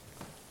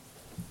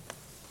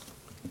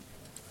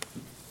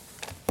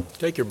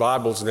Take your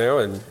Bibles now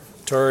and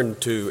turn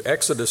to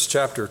Exodus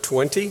chapter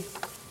 20.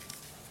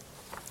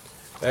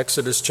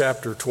 Exodus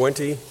chapter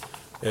 20,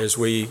 as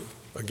we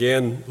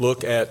again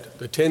look at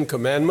the Ten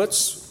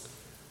Commandments.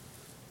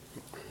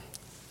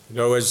 You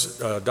know, as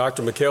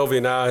Dr. McKelvey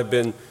and I have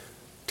been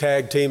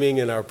tag teaming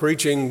in our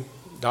preaching,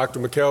 Dr.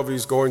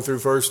 McKelvey's going through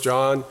 1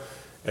 John,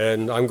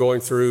 and I'm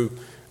going through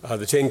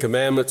the Ten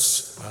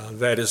Commandments.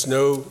 That is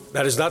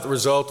not the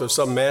result of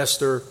some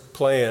master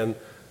plan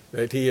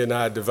that he and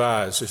I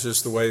devised. It's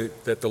just the way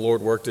that the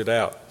Lord worked it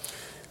out.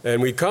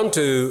 And we come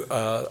to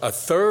a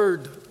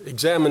third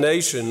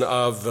examination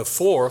of the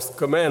fourth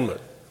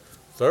commandment.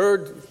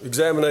 Third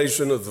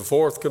examination of the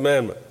fourth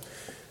commandment.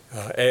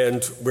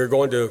 And we're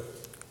going to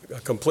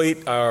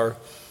complete our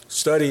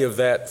study of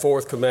that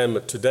fourth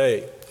commandment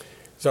today.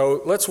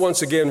 So let's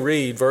once again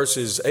read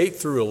verses 8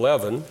 through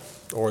 11,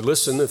 or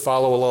listen and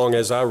follow along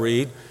as I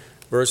read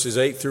verses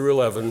 8 through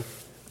 11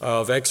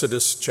 of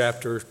Exodus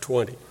chapter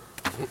 20.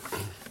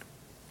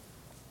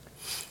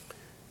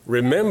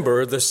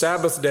 Remember the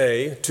Sabbath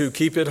day to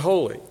keep it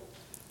holy.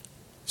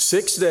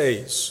 6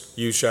 days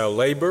you shall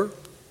labor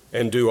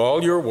and do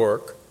all your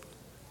work,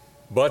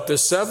 but the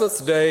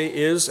seventh day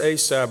is a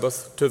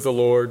Sabbath to the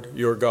Lord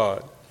your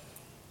God.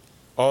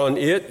 On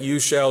it you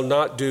shall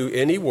not do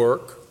any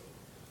work,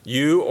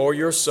 you or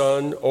your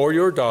son or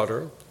your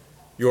daughter,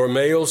 your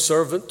male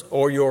servant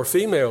or your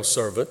female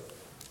servant,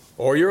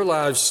 or your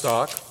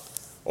livestock,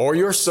 or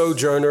your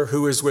sojourner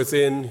who is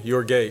within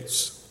your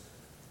gates.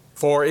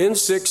 For in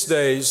 6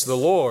 days the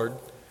Lord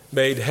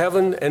made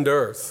heaven and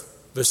earth,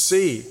 the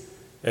sea,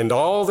 and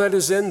all that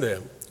is in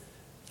them,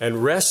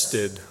 and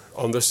rested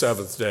on the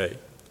seventh day.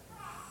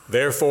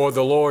 Therefore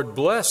the Lord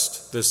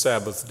blessed the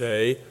Sabbath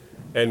day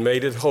and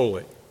made it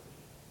holy.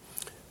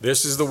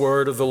 This is the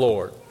word of the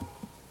Lord.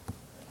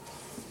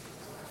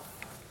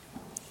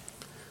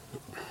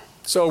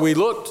 So we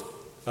looked,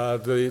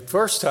 the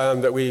first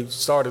time that we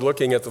started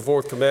looking at the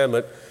fourth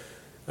commandment,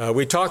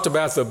 we talked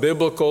about the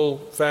biblical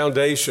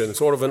foundation,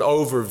 sort of an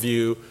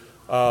overview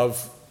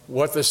of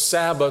what the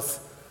Sabbath,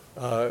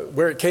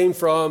 where it came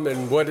from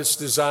and what it's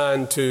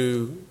designed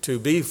to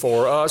be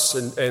for us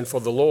and for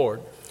the Lord.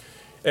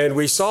 And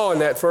we saw in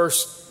that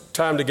first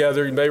time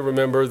together, you may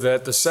remember,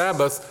 that the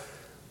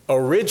Sabbath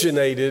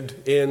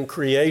originated in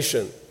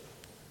creation.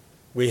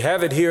 We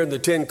have it here in the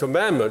Ten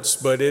Commandments,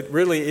 but it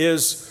really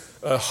is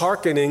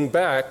hearkening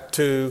back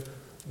to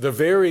the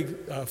very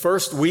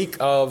first week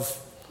of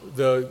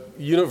the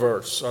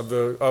universe, of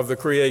the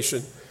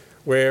creation,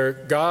 where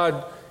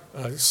God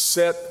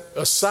set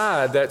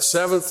aside that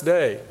seventh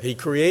day. He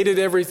created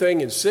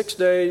everything in 6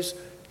 days.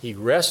 He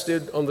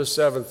rested on the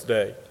seventh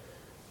day.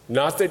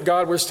 Not that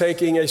God was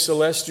taking a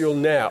celestial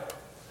nap,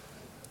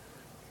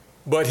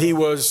 but he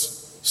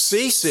was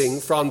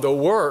ceasing from the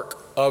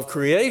work of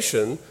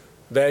creation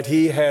that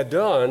he had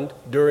done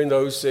during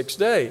those 6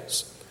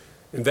 days.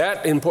 And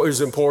that is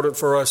important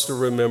for us to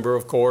remember,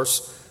 of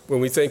course, when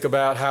we think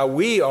about how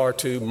we are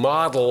to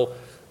model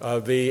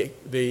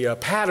the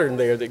pattern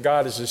there that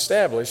God has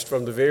established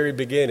from the very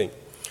beginning.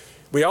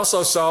 We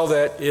also saw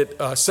that it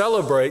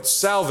celebrates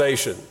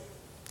salvation.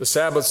 The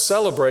Sabbath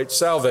celebrates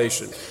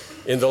salvation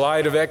in the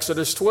light of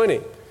Exodus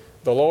 20.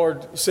 The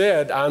Lord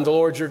said, I'm the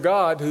Lord your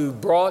God who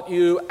brought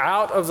you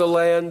out of the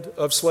land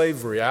of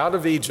slavery, out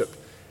of Egypt.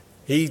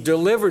 He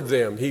delivered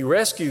them. He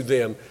rescued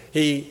them.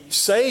 He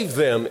saved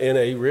them in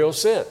a real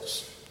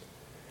sense.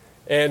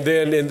 And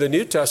then in the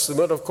New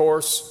Testament, of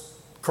course,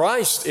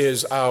 Christ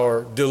is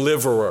our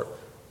deliverer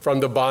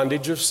from the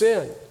bondage of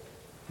sin.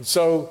 And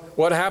so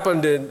what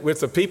happened with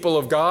the people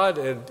of God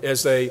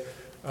as they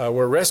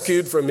were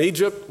rescued from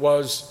Egypt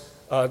was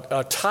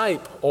a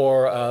type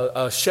or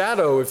a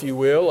shadow, if you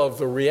will, of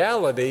the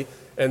reality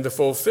and the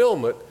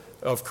fulfillment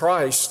of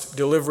Christ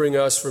delivering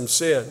us from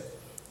sin.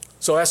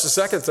 So that's the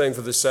second thing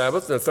for the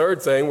Sabbath. And the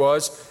third thing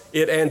was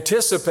it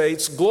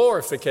anticipates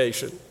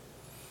glorification.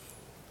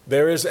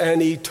 There is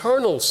an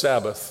eternal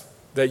Sabbath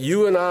that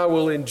you and I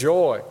will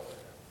enjoy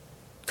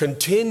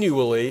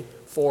continually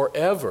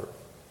forever.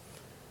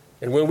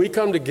 And when we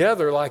come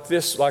together like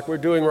this, like we're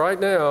doing right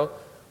now,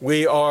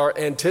 we are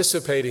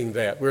anticipating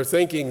that. We're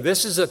thinking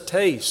this is a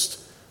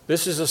taste.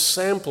 This is a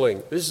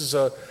sampling. This is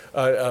a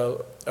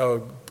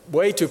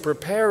way to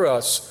prepare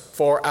us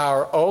for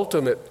our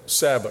ultimate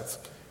Sabbath.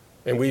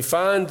 And we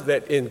find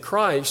that in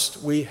Christ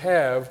we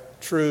have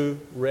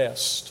true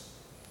rest.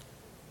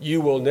 You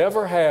will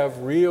never have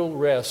real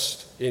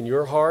rest in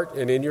your heart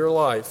and in your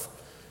life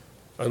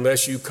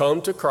unless you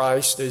come to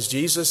Christ as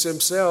Jesus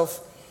himself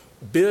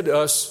bid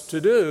us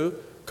to do.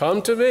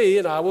 Come to me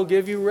and I will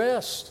give you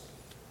rest.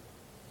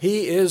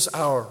 He is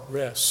our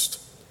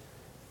rest.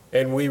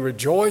 And we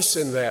rejoice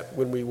in that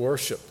when we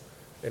worship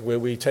and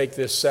when we take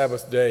this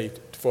Sabbath day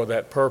for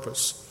that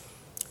purpose.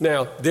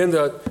 Now, then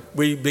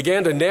we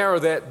began to narrow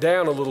that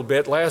down a little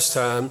bit last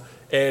time,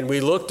 and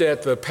we looked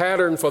at the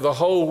pattern for the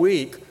whole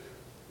week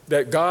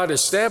that God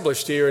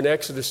established here in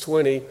Exodus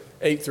 20,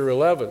 8 through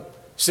 11.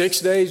 6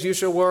 days you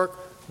shall work,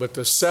 but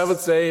the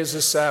seventh day is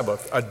a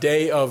Sabbath, a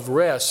day of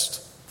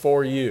rest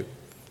for you.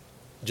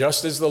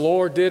 Just as the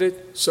Lord did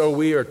it, so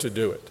we are to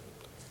do it.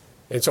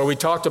 And so we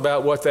talked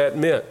about what that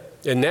meant.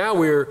 And now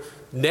we're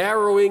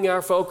narrowing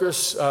our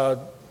focus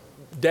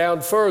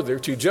down further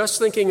to just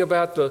thinking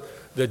about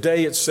the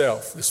day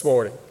itself this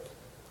morning.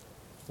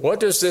 What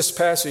does this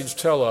passage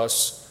tell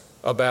us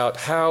about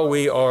how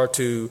we are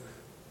to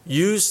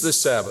use the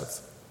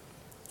Sabbath?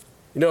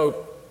 You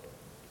know,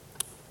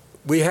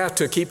 we have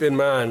to keep in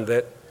mind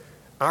that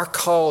our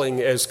calling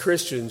as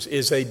Christians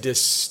is a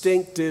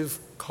distinctive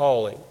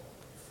calling.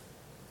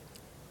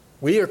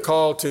 We are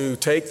called to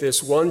take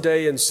this one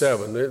day in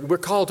seven. We're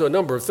called to a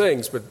number of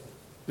things, but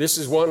this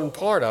is one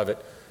part of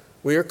it.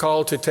 We are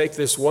called to take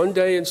this one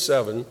day in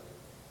seven,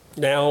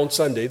 now on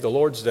Sunday, the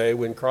Lord's Day,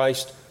 when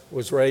Christ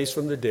was raised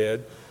from the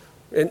dead,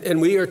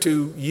 and we are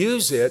to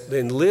use it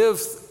and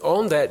live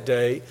on that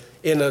day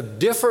in a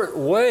different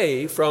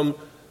way from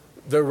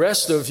the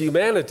rest of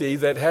humanity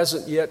that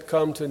hasn't yet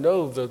come to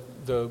know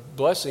the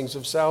blessings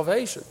of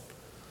salvation.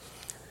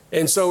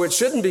 And so it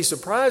shouldn't be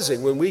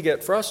surprising when we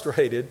get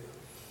frustrated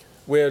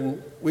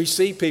when we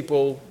see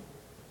people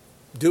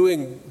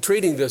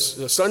treating the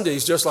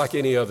Sundays just like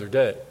any other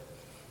day.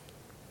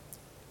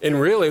 And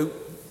really,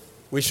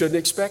 we shouldn't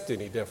expect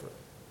any different.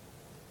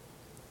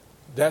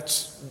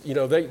 That's,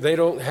 they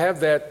don't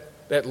have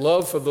that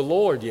love for the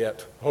Lord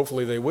yet.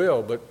 Hopefully they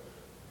will, but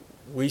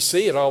we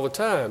see it all the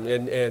time.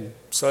 And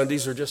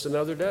Sundays are just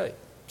another day,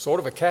 sort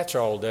of a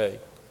catch-all day.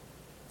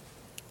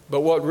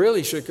 But what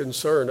really should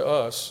concern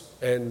us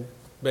and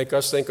make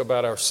us think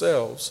about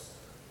ourselves,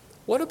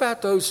 what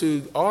about those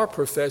who are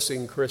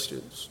professing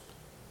Christians?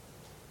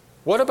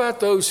 What about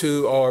those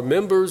who are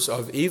members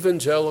of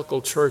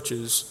evangelical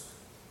churches?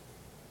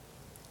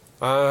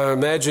 I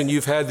imagine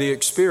you've had the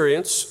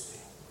experience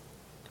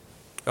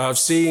of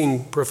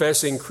seeing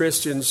professing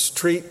Christians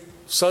treat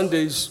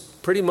Sundays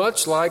pretty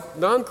much like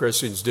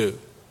non-Christians do.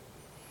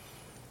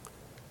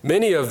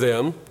 Many of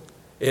them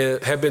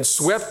have been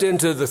swept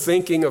into the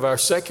thinking of our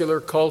secular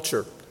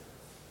culture.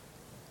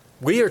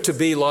 We are to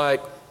be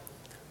like,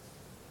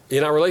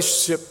 in our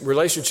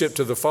relationship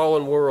to the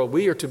fallen world,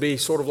 we are to be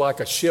sort of like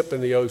a ship in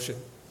the ocean.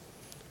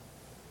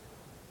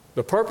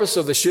 The purpose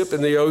of the ship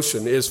in the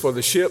ocean is for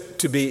the ship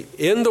to be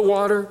in the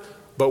water,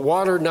 but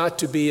water not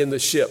to be in the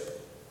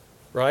ship,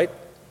 right?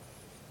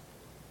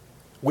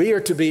 We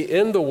are to be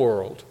in the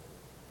world,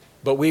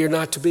 but we are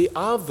not to be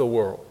of the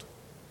world.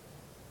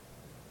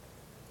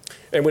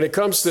 And when it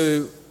comes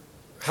to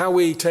how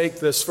we take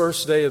this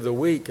first day of the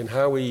week and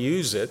how we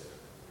use it,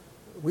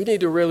 we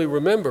need to really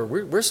remember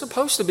we're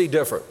supposed to be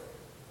different.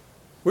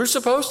 We're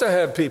supposed to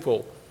have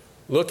people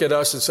look at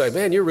us and say,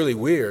 man, you're really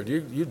weird.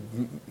 You're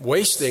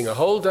wasting a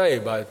whole day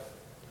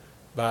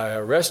by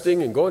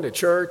resting and going to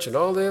church and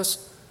all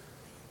this.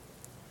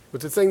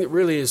 But the thing that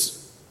really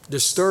is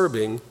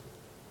disturbing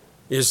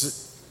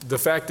is the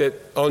fact that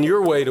on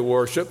your way to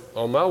worship,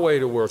 on my way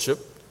to worship,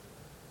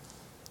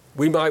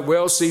 we might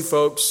well see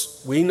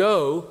folks we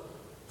know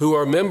who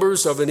are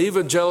members of an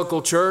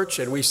evangelical church,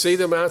 and we see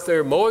them out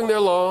there mowing their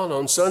lawn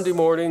on Sunday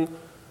morning,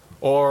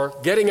 or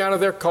getting out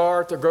of their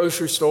car at the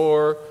grocery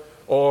store,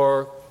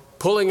 or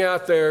pulling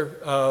out their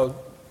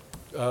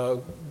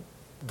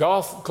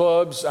golf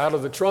clubs out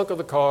of the trunk of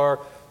the car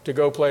to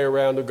go play a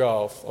round of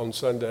golf on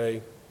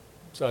Sunday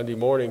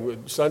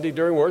morning, Sunday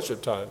during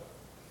worship time.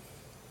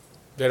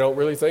 They don't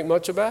really think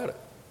much about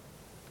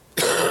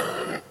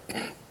it.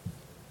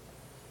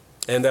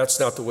 And that's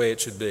not the way it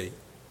should be.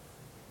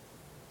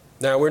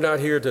 Now, we're not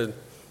here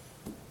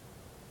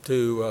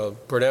to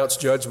pronounce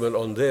judgment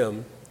on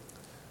them.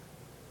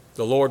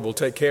 The Lord will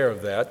take care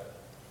of that.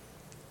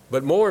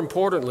 But more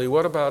importantly,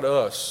 what about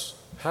us?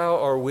 How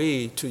are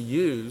we to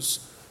use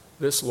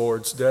this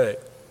Lord's Day?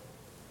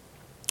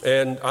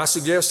 And I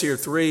suggest here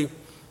three,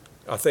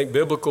 I think,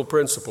 biblical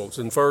principles.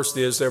 And first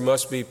is there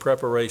must be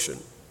preparation.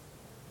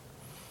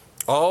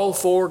 All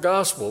four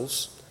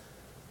Gospels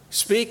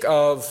speak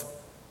of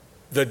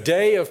the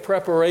day of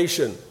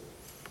preparation.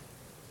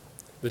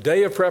 The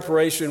day of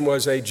preparation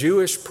was a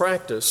Jewish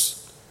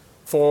practice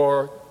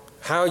for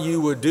how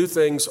you would do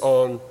things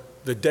on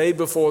the day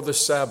before the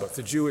Sabbath,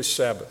 the Jewish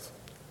Sabbath,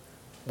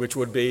 which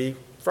would be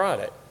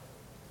Friday.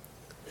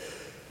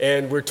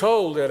 And we're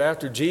told that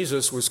after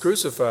Jesus was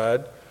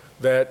crucified,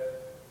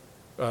 that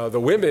the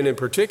women in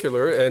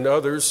particular and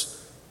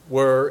others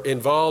were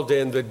involved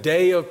in the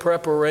day of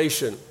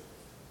preparation.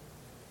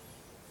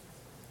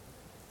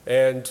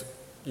 And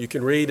you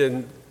can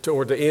read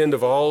toward the end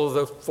of all of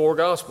the four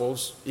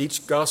Gospels,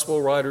 each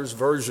Gospel writer's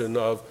version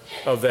of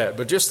that.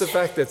 But just the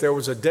fact that there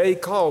was a day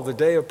called the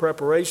day of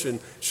preparation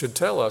should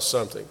tell us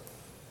something.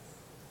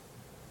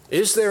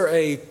 Is there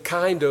a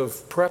kind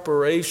of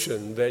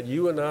preparation that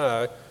you and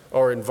I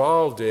are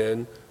involved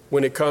in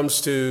when it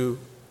comes to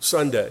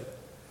Sunday?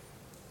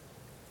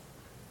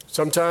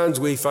 Sometimes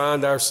we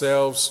find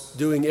ourselves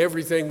doing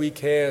everything we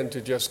can to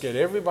just get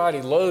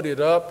everybody loaded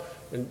up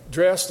and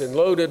dressed and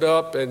loaded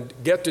up and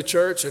get to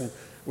church, and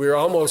we're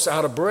almost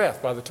out of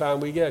breath by the time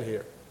we get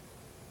here.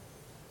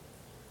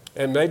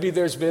 And maybe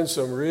there's been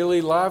some really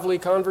lively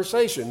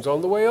conversations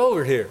on the way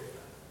over here.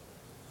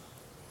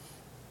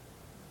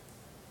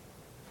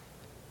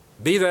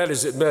 Be that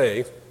as it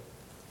may,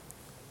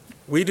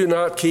 we do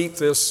not keep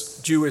this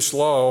Jewish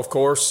law, of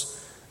course,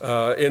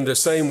 in the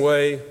same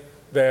way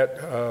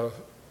that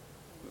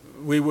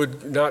we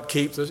would not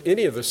keep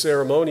any of the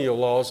ceremonial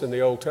laws in the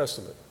Old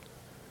Testament,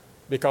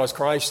 because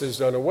Christ has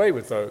done away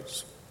with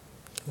those.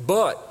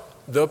 But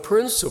the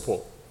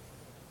principle,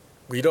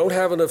 we don't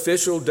have an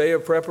official day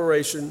of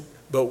preparation,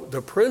 but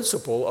the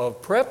principle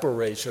of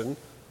preparation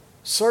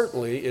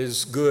certainly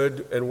is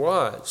good and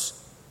wise.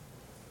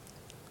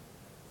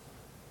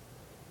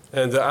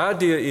 And the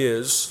idea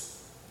is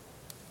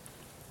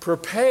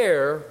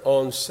prepare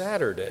on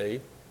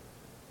Saturday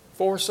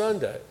for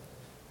Sunday.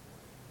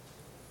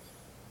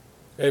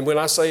 And when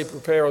I say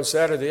prepare on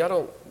Saturday, I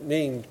don't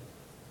mean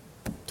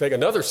take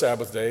another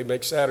Sabbath day,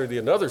 make Saturday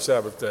another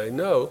Sabbath day.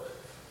 No.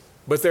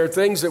 But there are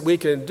things that we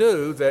can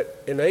do that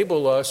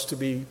enable us to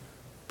be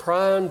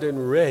primed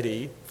and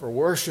ready for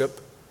worship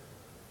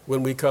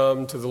when we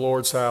come to the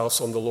Lord's house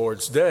on the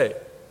Lord's day.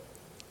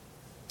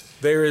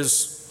 There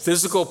is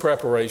physical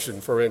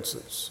preparation, for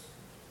instance.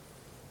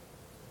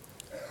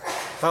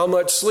 How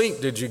much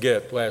sleep did you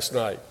get last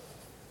night?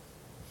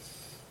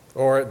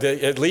 Or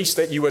at least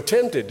that you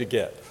attempted to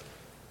get?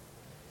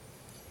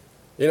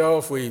 You know,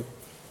 if we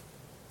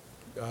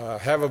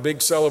have a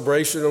big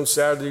celebration on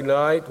Saturday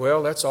night,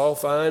 well, that's all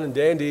fine and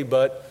dandy,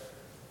 but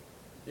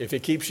if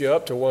it keeps you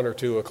up to 1 or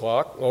 2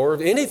 o'clock, or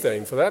if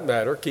anything for that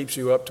matter keeps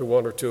you up to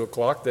 1 or 2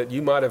 o'clock that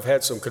you might have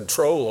had some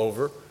control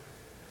over,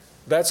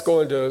 that's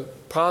going to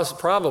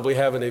probably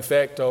have an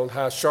effect on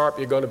how sharp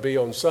you're going to be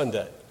on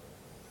Sunday.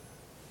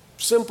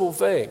 Simple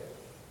thing.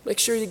 Make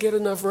sure you get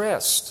enough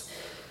rest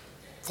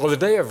for the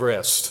day of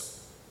rest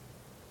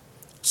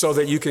so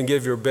that you can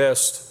give your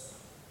best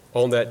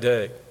on that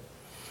day.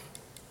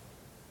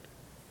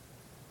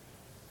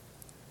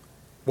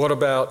 What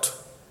about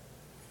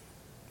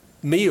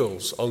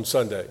meals on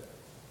Sunday?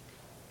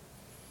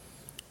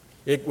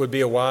 It would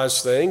be a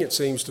wise thing, it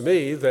seems to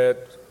me, that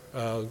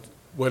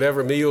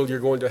whatever meal you're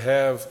going to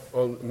have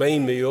on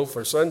main meal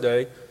for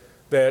Sunday,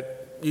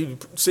 that you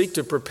seek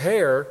to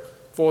prepare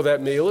for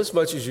that meal as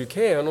much as you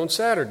can on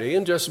Saturday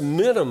and just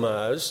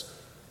minimize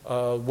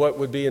what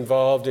would be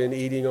involved in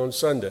eating on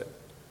Sunday.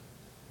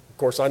 Of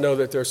course, I know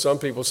that there's some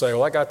people say,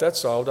 well, I got that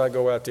solved, I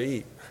go out to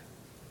eat.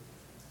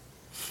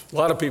 A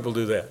lot of people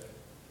do that.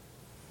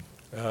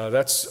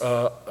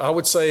 I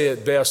would say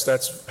at best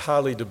that's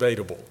highly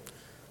debatable.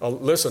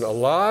 Listen, a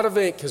lot of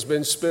ink has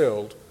been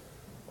spilled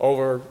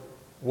over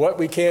what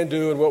we can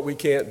do and what we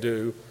can't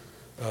do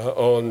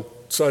on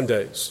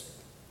Sundays.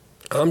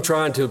 I'm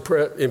trying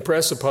to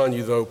impress upon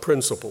you, though,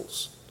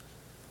 principles.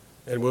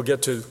 And we'll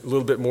get to a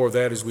little bit more of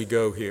that as we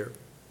go here.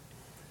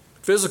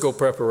 Physical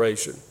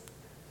preparation.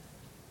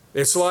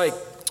 It's like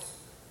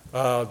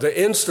the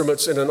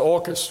instruments in an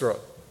orchestra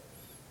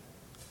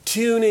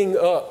tuning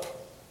up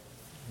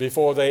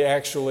before they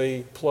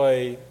actually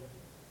play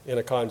in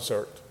a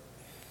concert.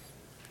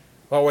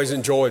 I always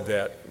enjoyed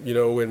that. You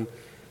know,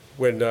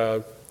 when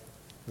I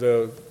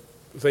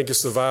think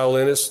it's the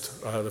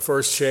violinist, the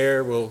first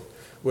chair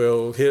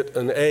will hit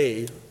an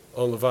A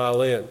on the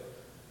violin.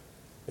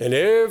 And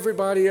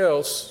everybody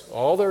else,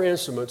 all their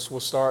instruments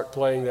will start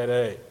playing that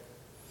A.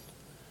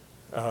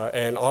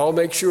 And I'll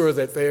make sure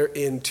that they're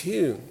in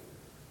tune.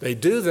 They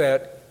do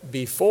that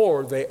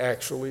before they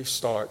actually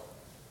start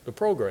the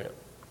program.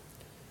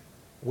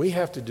 We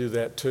have to do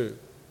that too.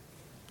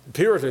 The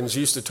Puritans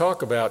used to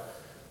talk about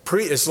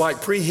it's like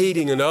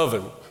preheating an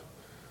oven,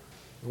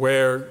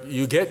 where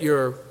you get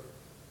your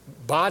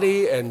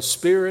body and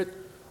spirit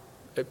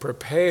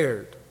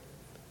prepared.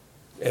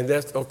 And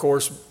that, of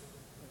course,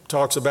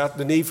 talks about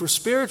the need for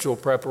spiritual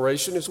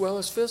preparation as well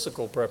as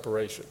physical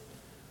preparation.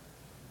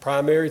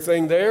 Primary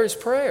thing there is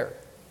prayer.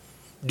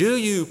 Do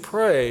you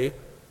pray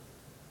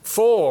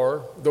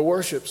for the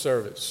worship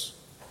service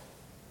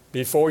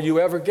before you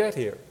ever get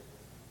here?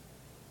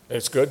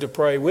 It's good to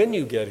pray when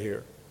you get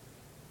here.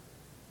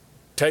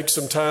 Take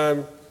some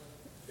time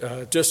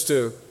just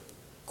to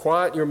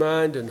quiet your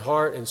mind and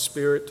heart and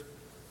spirit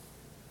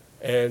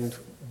and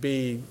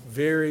be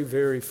very,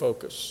 very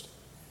focused.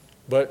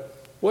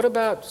 But what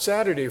about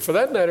Saturday? For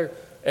that matter,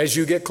 as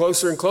you get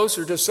closer and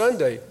closer to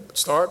Sunday,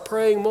 start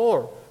praying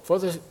more for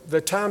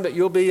the time that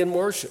you'll be in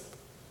worship.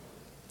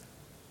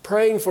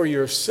 Praying for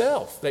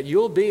yourself that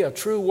you'll be a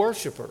true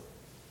worshiper.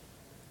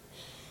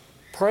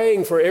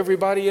 Praying for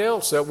everybody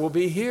else that will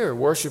be here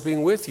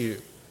worshiping with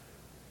you.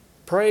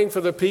 Praying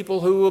for the people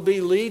who will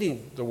be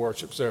leading the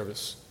worship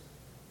service.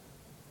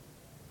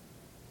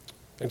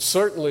 And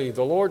certainly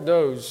the Lord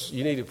knows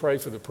you need to pray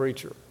for the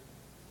preacher.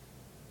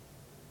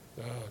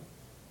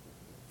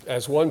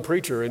 As one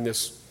preacher in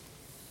this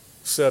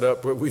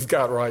setup that we've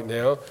got right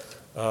now,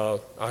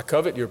 I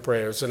covet your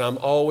prayers, and I'm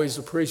always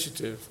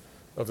appreciative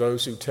of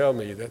those who tell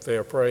me that they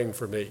are praying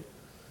for me.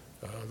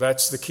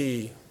 That's the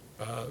key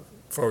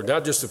for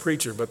not just the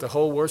preacher, but the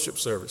whole worship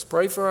service.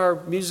 Pray for our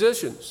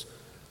musicians.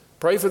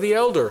 Pray for the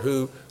elder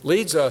who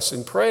leads us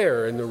in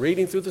prayer and the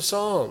reading through the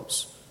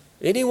Psalms.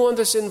 Anyone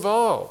that's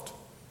involved.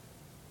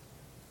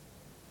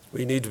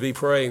 We need to be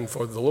praying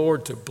for the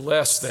Lord to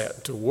bless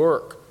that, to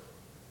work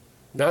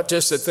Not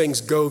just that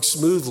things go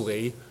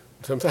smoothly,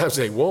 sometimes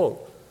they won't,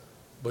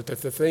 but that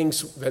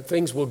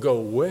things will go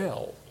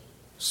well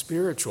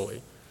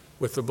spiritually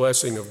with the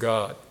blessing of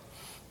God.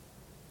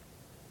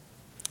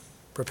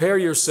 Prepare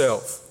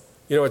yourself.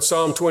 You know, at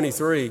Psalm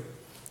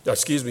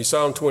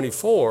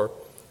 24,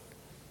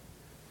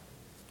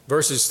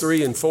 verses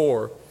 3 and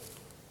 4,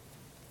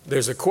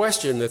 there's a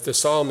question that the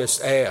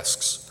psalmist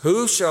asks.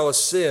 Who shall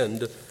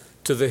ascend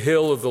to the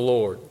hill of the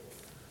Lord?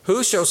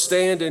 Who shall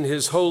stand in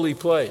his holy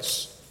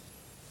place?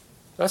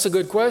 That's a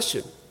good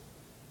question.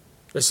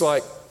 It's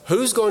like,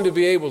 who's going to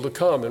be able to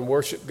come and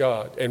worship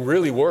God and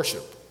really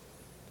worship?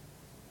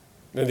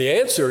 And the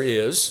answer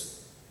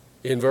is,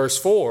 in verse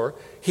 4,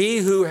 he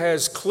who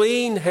has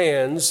clean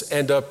hands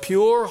and a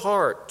pure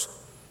heart,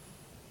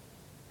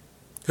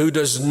 who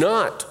does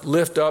not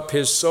lift up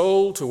his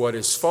soul to what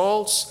is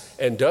false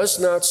and does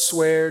not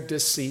swear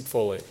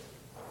deceitfully.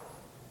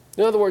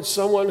 In other words,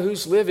 someone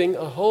who's living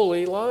a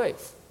holy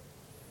life.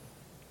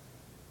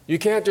 You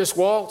can't just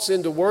waltz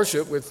into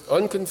worship with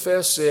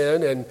unconfessed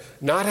sin and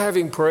not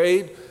having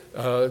prayed.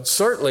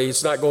 Certainly,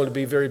 it's not going to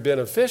be very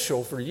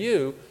beneficial for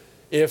you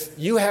if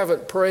you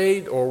haven't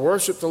prayed or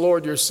worshiped the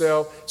Lord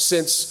yourself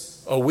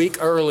since a week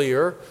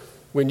earlier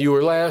when you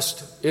were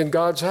last in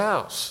God's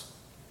house.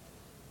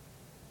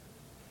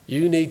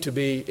 You need to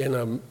be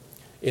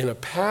in a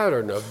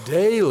pattern of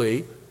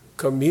daily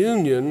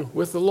communion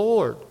with the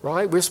Lord,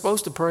 right? We're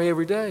supposed to pray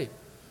every day.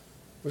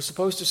 We're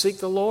supposed to seek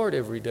the Lord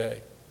every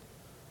day.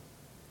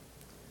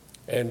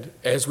 And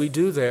as we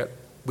do that,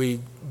 we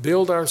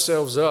build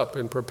ourselves up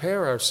and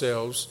prepare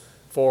ourselves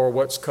for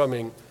what's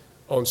coming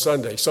on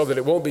Sunday so that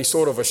it won't be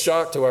sort of a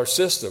shock to our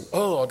system.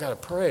 Oh, I got to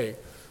pray.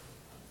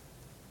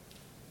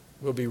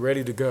 We'll be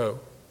ready to go.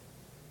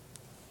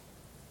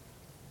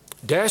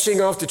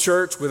 Dashing off to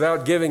church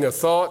without giving a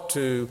thought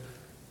to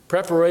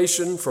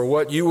preparation for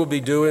what you will be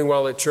doing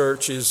while at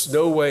church is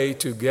no way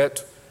to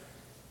get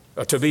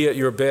to be at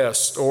your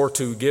best or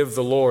to give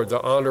the Lord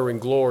the honor and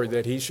glory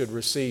that he should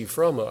receive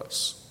from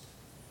us.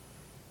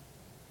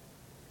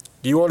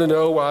 Do you want to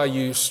know why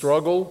you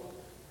struggle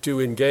to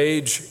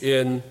engage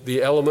in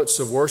the elements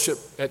of worship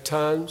at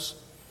times?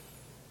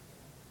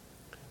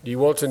 Do you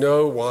want to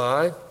know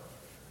why?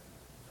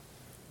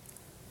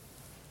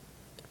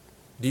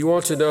 Do you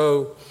want to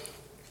know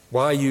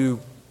why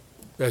you,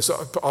 as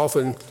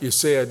often you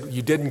said,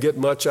 you didn't get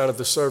much out of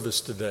the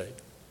service today?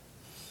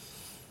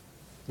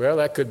 Well,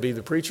 that could be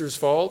the preacher's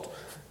fault.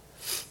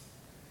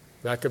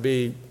 That could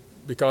be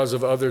because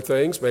of other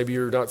things. Maybe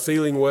you're not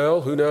feeling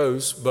well, who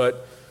knows?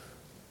 But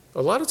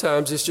a lot of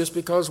times it's just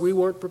because we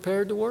weren't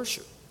prepared to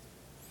worship.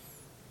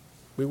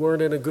 We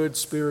weren't in a good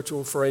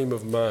spiritual frame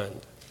of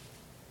mind.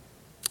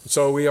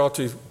 So we ought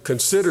to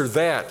consider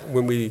that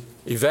when we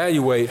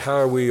evaluate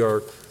how we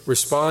are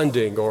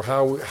responding or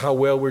how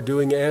well we're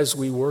doing as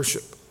we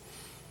worship.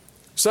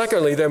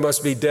 Secondly, there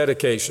must be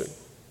dedication.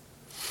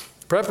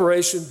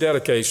 Preparation,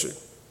 dedication.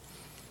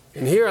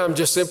 And here I'm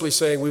just simply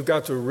saying we've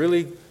got to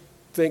really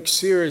think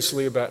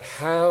seriously about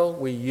how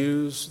we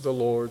use the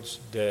Lord's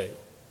day.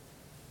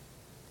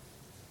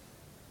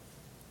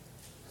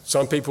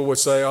 Some people would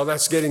say, oh,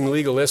 that's getting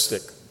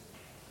legalistic.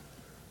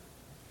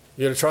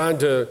 You're trying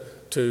to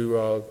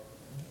draw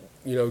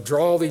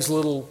these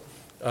little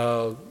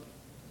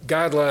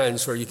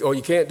guidelines for you. Oh,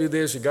 you can't do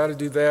this, you got to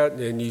do that.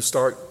 And you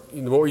start,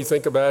 the more you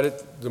think about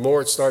it, the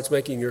more it starts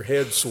making your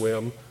head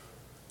swim.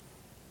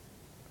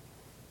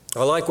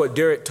 I like what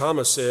Derek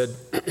Thomas said.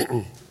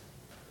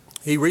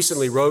 He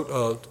recently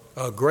wrote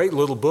a great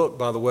little book,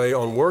 by the way,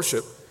 on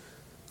worship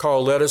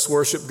called Let Us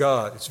Worship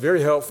God. It's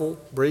very helpful,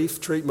 brief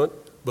treatment,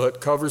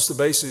 but covers the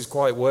bases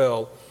quite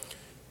well.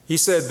 He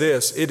said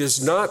this: it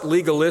is not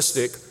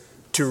legalistic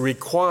to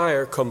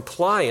require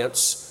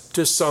compliance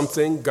to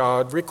something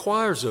God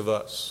requires of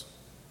us.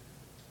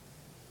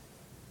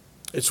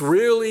 It's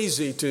real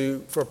easy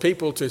for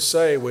people to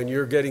say when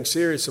you're getting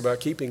serious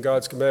about keeping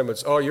God's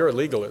commandments, oh, you're a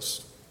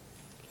legalist.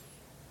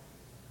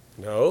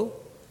 No,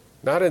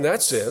 not in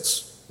that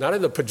sense, not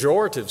in the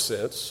pejorative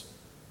sense.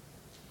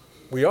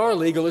 We are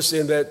legalists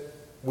in that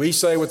we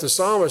say with the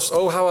psalmist,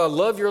 oh, how I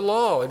love your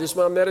law. It is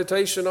my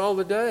meditation all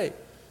the day.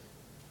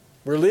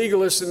 We're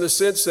legalists in the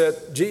sense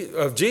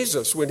of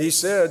Jesus when he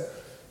said,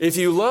 if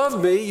you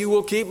love me, you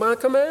will keep my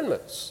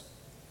commandments.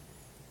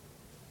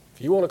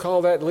 If you want to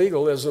call that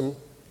legalism,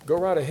 go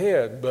right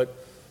ahead. But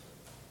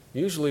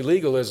usually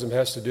legalism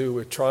has to do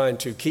with trying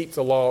to keep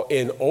the law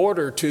in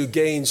order to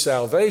gain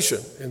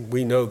salvation. And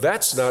we know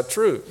that's not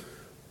true.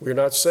 We're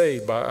not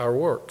saved by our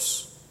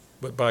works,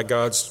 but by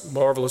God's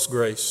marvelous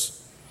grace.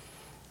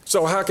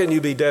 So how can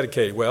you be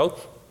dedicated? Well,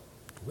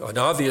 an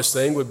obvious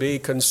thing would be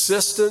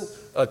consistent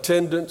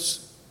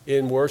attendance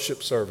in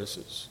worship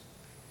services.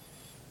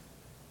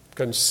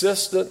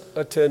 Consistent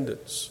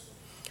attendance.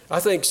 I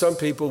think some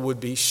people would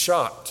be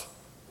shocked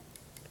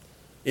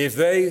if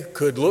they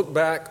could look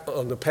back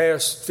on the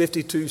past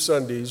 52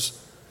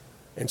 Sundays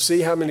and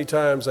see how many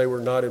times they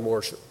were not in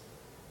worship.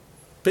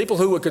 People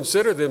who would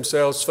consider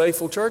themselves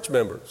faithful church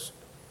members.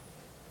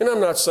 And I'm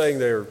not saying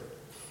they're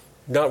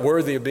not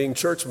worthy of being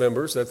church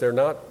members, that they're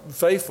not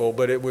faithful,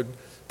 but it would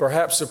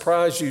perhaps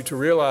surprise you to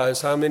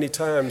realize how many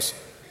times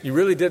you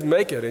really didn't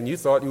make it and you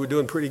thought you were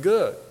doing pretty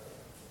good.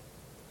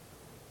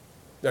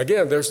 Now,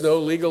 again, there's no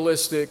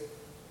legalistic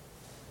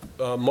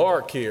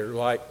mark here,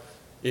 like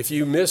if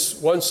you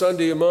miss one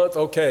Sunday a month,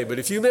 okay, but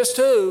if you miss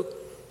two,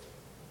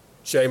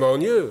 shame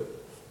on you.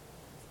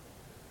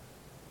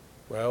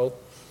 Well,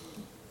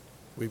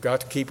 we've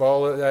got to keep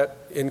all of that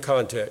in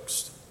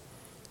context.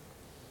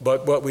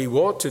 But what we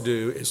want to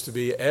do is to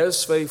be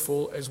as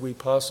faithful as we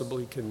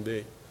possibly can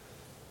be.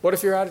 What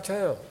if you're out of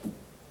town?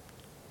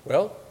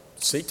 Well,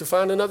 seek to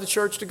find another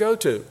church to go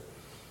to.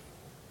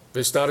 If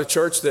it's not a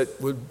church that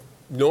would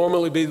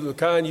normally be the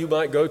kind you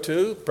might go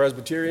to,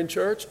 Presbyterian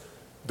church,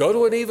 go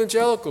to an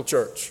evangelical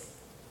church.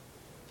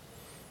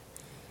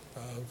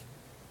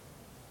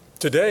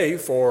 Today,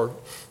 for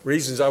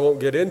reasons I won't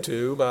get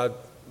into,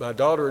 my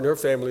daughter and her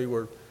family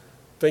were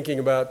thinking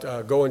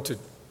about going to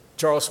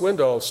Charles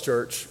Swindoll's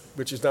church,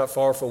 which is not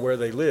far from where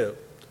they live.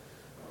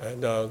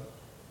 And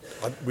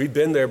we've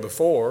been there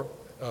before,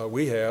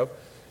 we have,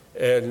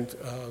 and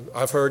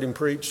I've heard him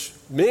preach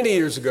many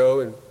years ago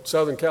in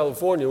Southern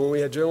California when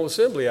we had General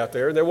Assembly out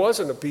there, and there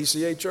wasn't a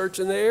PCA church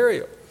in the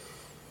area.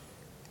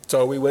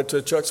 So we went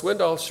to Chuck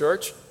Swindoll's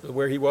church,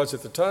 where he was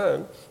at the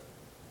time,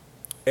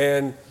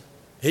 and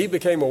he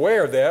became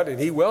aware of that, and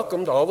he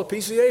welcomed all the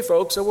PCA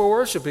folks that were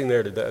worshiping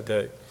there that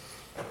day.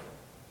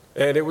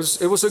 And it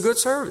was a good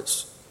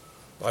service.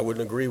 I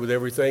wouldn't agree with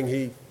everything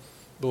he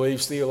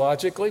believes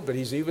theologically, but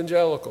he's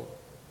evangelical,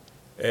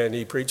 and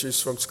he preaches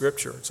from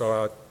Scripture.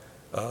 So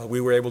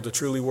we were able to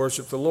truly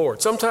worship the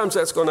Lord. Sometimes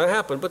that's going to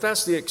happen, but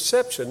that's the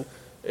exception.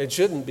 It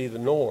shouldn't be the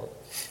norm.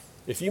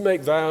 If you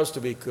make vows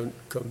to be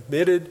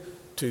committed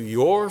to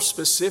your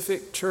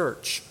specific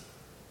church,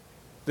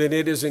 then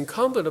it is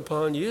incumbent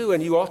upon you,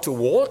 and you ought to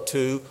want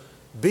to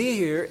be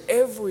here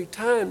every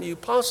time you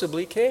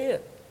possibly can.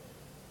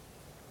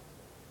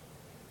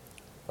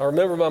 I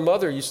remember my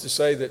mother used to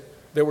say that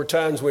there were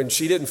times when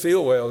she didn't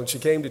feel well and she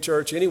came to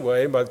church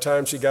anyway, and by the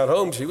time she got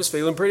home, she was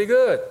feeling pretty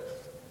good.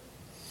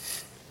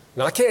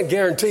 Now, I can't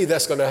guarantee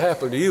that's going to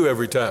happen to you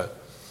every time.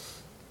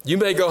 You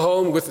may go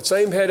home with the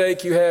same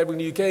headache you had when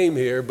you came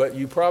here, but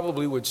you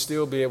probably would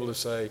still be able to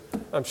say,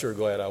 I'm sure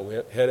glad I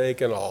went,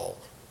 headache and all.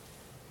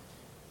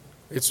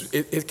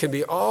 It can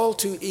be all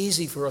too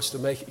easy for us to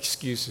make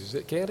excuses,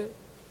 can't it?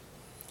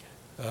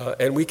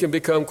 And we can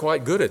become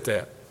quite good at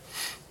that.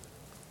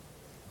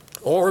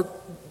 Or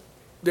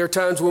there are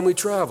times when we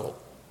travel.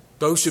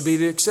 Those should be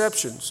the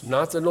exceptions,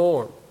 not the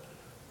norm.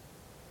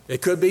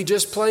 It could be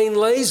just plain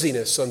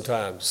laziness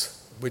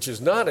sometimes, which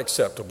is not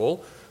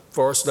acceptable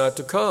for us not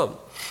to come.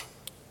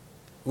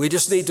 We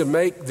just need to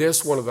make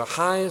this one of the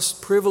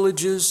highest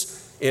privileges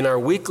in our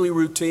weekly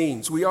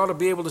routines. We ought to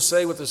be able to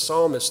say with the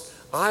psalmist,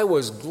 I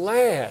was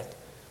glad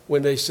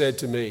when they said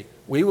to me,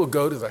 we will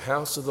go to the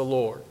house of the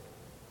Lord.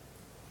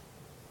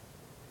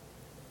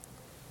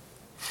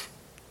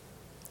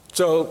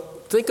 So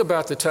think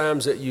about the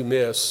times that you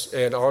miss,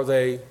 and are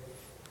they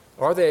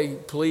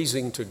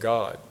pleasing to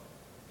God?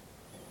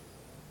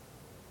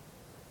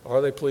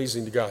 Are they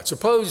pleasing to God?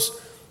 Suppose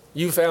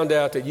you found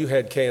out that you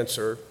had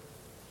cancer,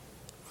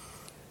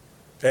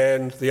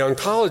 and the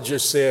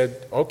oncologist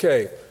said,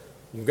 okay,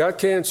 you've got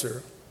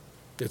cancer,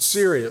 it's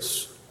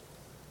serious,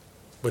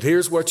 but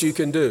here's what you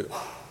can do.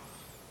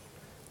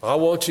 I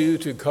want you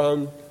to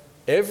come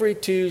every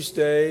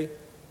Tuesday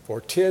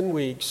for 10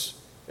 weeks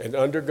and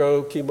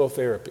undergo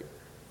chemotherapy.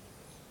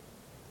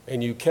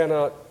 And you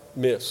cannot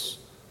miss,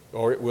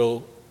 or it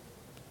will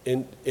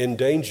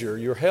endanger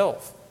your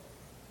health.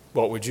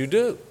 What would you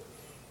do?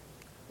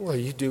 Well,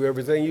 you'd do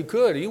everything you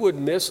could. You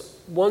wouldn't miss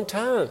one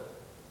time.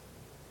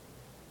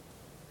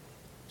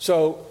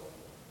 So,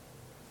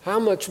 how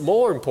much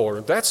more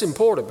important, that's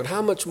important, but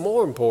how much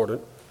more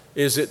important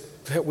is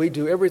it that we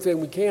do everything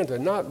we can to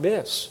not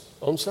miss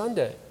on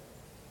Sunday?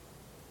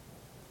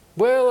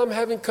 Well, I'm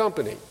having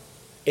company.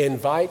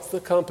 Invite the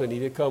company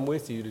to come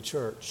with you to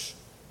church.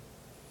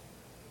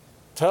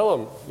 Tell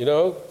them,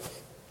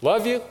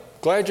 love you,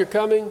 glad you're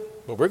coming,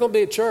 but we're going to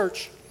be at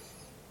church.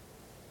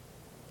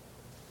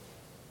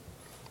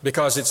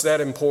 Because it's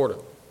that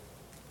important.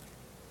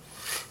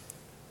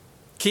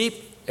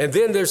 And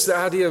then there's the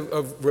idea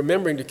of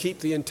remembering to keep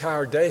the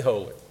entire day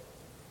holy.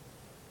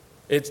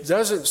 It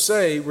doesn't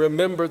say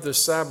remember the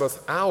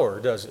Sabbath hour,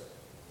 does it?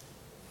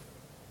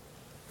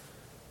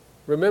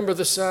 Remember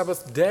the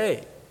Sabbath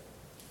day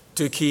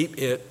to keep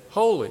it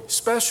holy,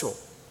 special,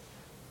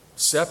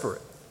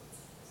 separate.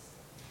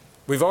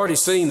 We've already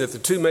seen that the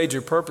two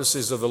major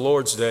purposes of the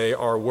Lord's Day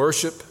are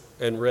worship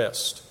and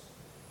rest.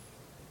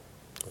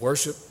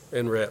 Worship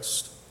and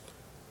rest.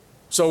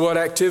 So what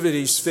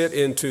activities fit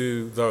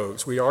into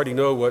those? We already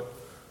know what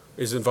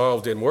is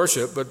involved in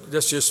worship, but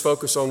let's just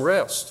focus on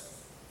rest.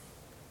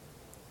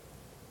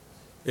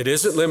 It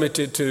isn't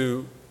limited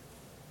to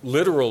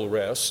literal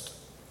rest.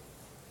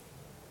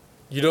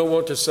 You don't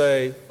want to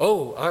say,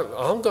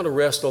 I'm going to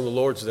rest on the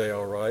Lord's Day,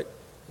 all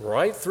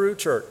right through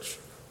church.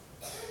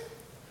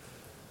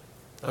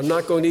 I'm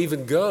not going to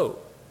even go.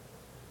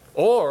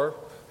 Or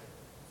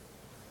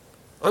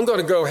I'm going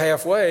to go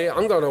halfway.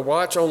 I'm going to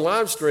watch on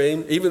live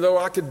stream even though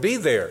I could be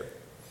there.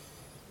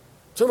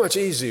 So much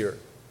easier.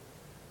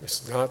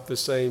 It's not the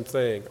same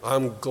thing.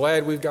 I'm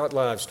glad we've got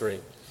live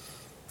stream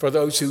for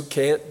those who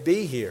can't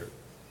be here.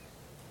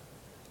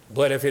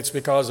 But if it's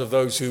because of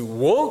those who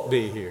won't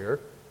be here,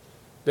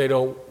 they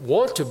don't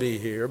want to be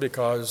here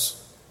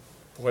because,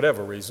 for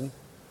whatever reason,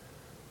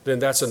 then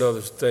that's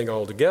another thing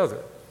altogether.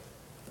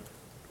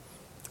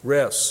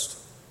 Rest.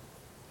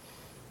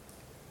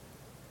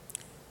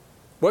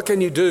 What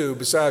can you do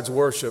besides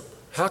worship?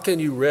 How can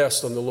you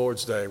rest on the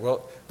Lord's Day?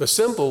 Well, the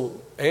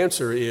simple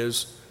answer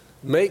is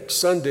make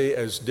Sunday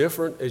as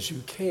different as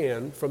you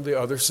can from the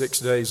other 6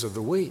 days of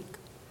the week.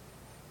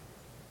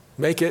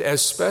 Make it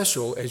as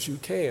special as you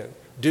can.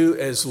 Do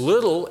as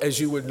little as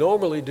you would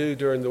normally do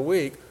during the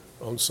week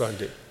on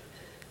Sunday.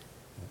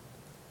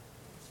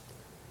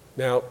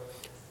 Now,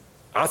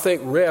 I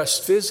think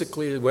rest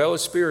physically as well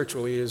as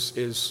spiritually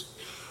is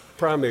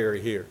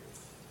primary here.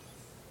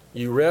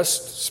 You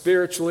rest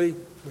spiritually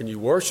when you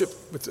worship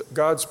with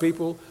God's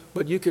people,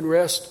 but you can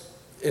rest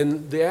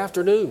in the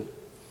afternoon.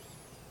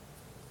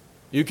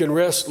 You can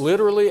rest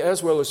literally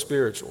as well as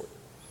spiritually.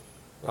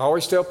 I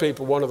always tell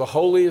people one of the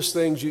holiest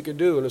things you can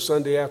do on a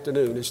Sunday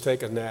afternoon is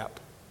take a nap.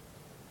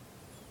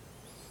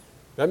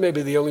 That may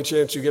be the only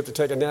chance you get to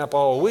take a nap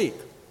all week.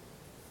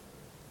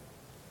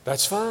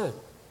 That's fine.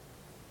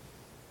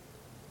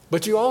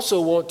 But you also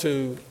want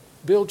to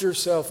build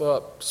yourself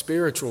up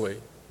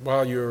spiritually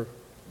while you're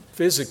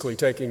physically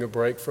taking a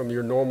break from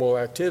your normal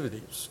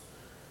activities.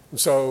 And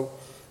so,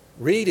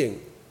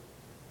 reading,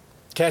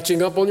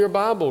 catching up on your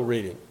Bible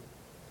reading,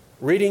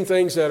 reading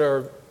things that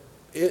are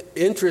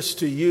interest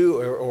to you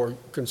or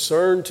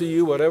concern to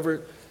you,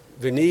 whatever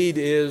the need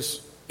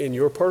is in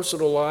your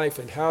personal life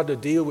and how to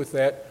deal with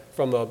that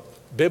from a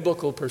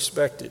biblical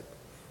perspective.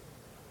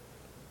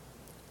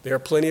 There are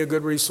plenty of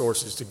good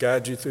resources to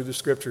guide you through the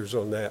scriptures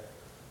on that,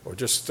 or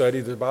just study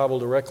the Bible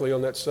directly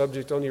on that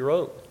subject on your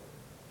own.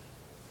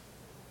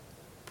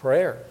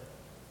 Prayer.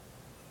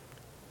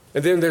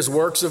 And then there's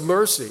works of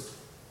mercy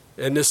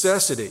and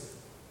necessity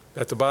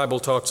that the Bible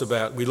talks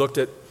about. We looked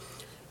at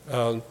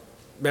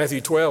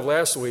Matthew 12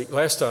 last week,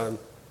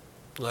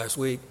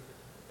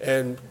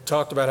 and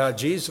talked about how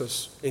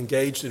Jesus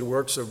engaged in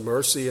works of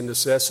mercy and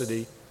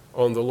necessity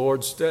on the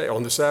Lord's day,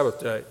 on the Sabbath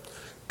day.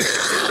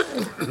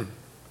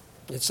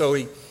 And so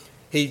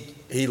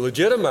he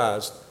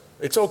legitimized,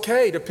 it's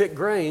okay to pick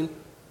grain,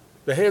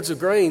 the heads of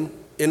grain,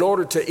 in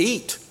order to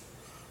eat.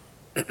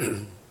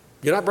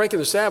 You're not breaking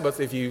the Sabbath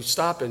if you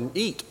stop and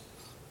eat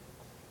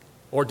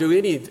or do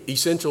any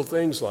essential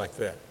things like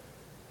that.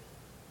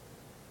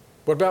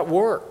 What about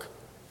work?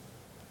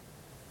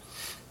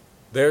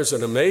 There's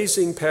an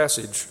amazing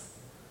passage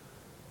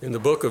in the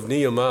book of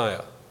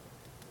Nehemiah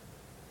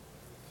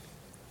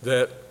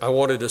that I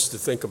wanted us to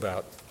think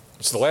about.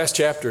 It's the last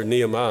chapter of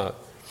Nehemiah.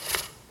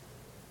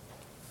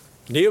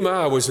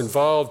 Nehemiah was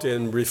involved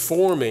in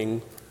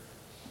reforming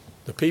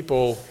the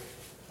people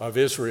of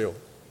Israel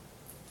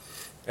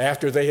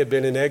after they had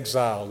been in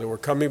exile. They were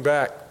coming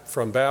back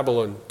from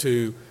Babylon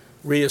to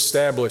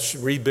reestablish,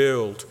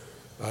 rebuild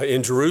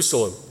in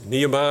Jerusalem.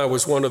 Nehemiah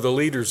was one of the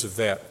leaders of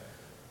that.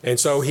 And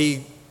so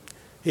he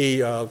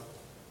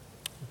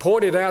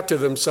pointed out to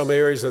them some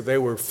areas that they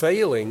were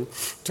failing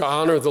to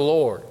honor the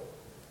Lord.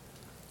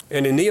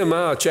 And in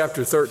Nehemiah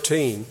chapter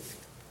 13,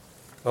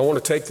 I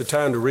want to take the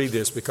time to read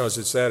this because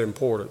it's that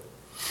important.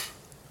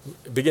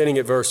 Beginning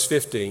at verse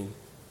 15,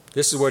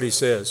 this is what he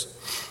says.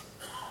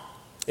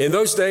 In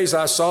those days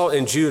I saw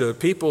in Judah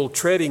people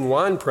treading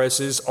wine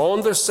presses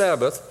on the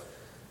Sabbath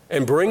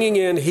and bringing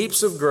in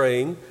heaps of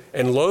grain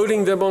and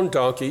loading them on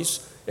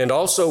donkeys, and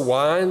also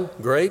wine,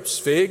 grapes,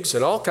 figs,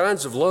 and all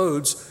kinds of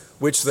loads,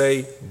 which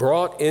they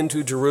brought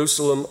into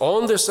Jerusalem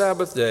on the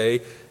Sabbath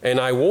day, and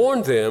I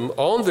warned them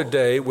on the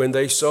day when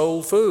they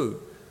sold food.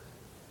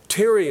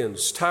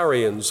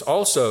 Tyrians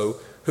also,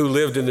 who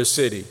lived in the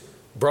city,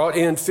 brought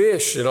in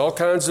fish and all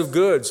kinds of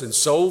goods and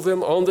sold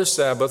them on the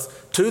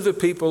Sabbath to the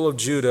people of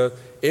Judah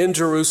in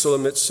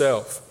Jerusalem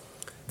itself.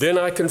 Then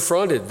I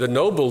confronted the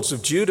nobles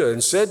of Judah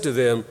and said to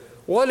them,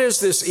 "What is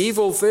this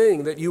evil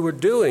thing that you are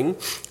doing,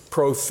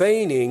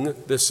 profaning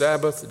the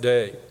Sabbath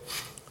day?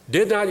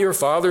 Did not your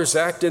fathers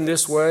act in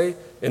this way?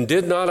 And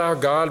did not our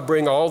God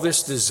bring all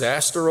this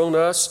disaster on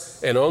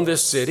us and on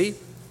this city?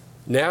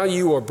 Now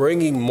you are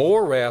bringing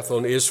more wrath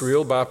on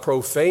Israel by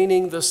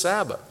profaning the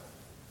Sabbath."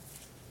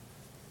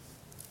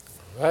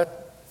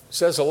 That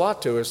says a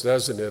lot to us,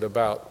 doesn't it,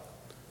 about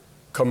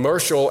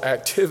commercial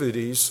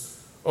activities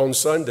on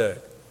Sunday.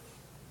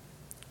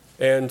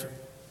 And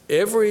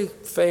every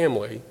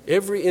family,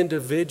 every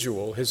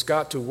individual has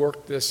got to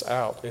work this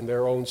out in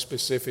their own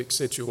specific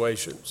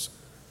situations.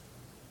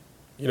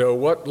 You know,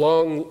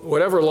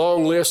 whatever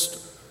long list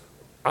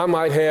I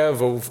might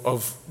have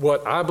of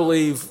what I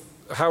believe,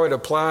 how it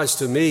applies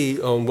to me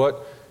on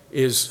what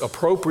is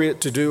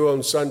appropriate to do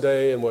on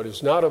Sunday and what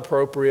is not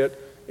appropriate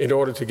in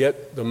order to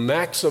get the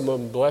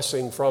maximum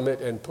blessing from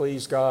it and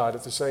please God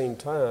at the same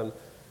time,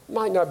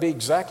 might not be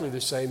exactly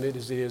the same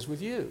as it is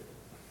with you.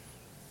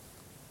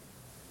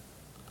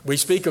 We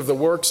speak of the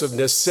works of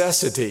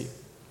necessity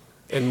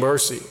and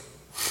mercy.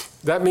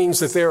 That means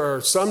that there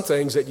are some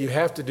things that you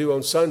have to do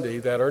on Sunday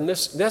that are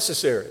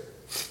necessary.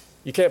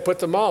 You can't put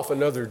them off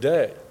another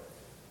day.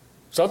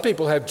 Some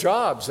people have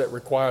jobs that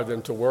require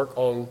them to work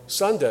on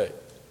Sunday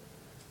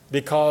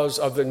because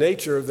of the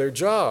nature of their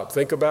job.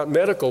 Think about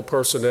medical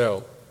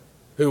personnel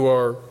who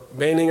are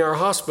manning our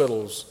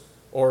hospitals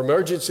or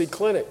emergency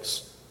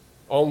clinics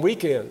on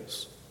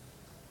weekends.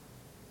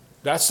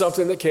 That's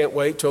something that can't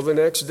wait till the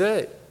next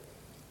day.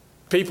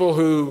 People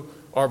who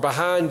are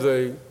behind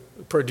the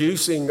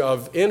producing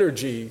of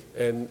energy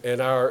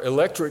and our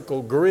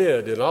electrical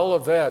grid and all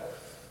of that,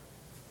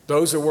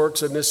 those are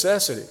works of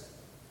necessity.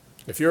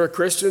 If you're a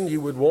Christian, you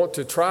would want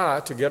to try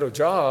to get a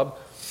job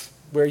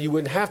where you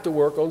wouldn't have to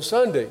work on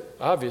Sunday,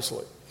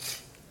 obviously.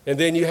 And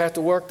then you have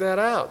to work that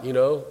out,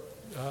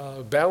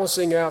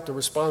 balancing out the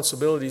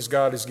responsibilities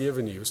God has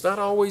given you. It's not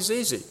always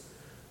easy,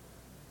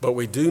 but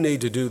we do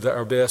need to do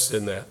our best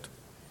in that.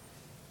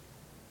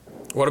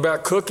 What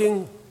about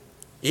cooking,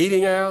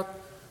 eating out,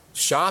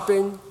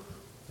 shopping,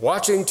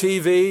 watching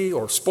TV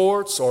or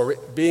sports, or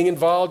being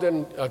involved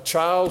in a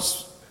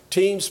child's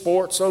team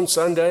sports on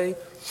Sunday?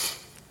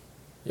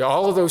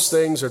 All of those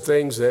things are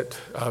things that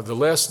the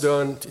less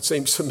done, it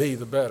seems to me,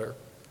 the better,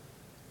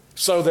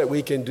 so that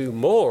we can do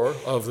more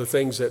of the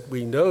things that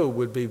we know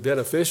would be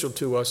beneficial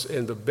to us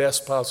in the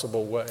best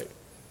possible way.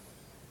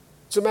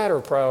 It's a matter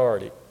of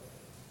priority.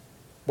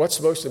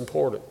 What's most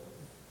important?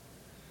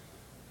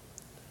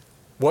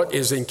 What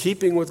is in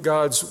keeping with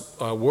God's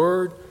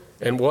word,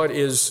 and what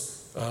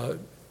is,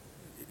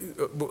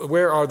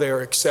 where are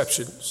there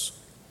exceptions?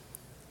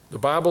 The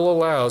Bible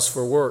allows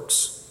for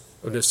works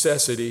of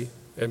necessity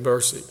and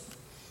mercy.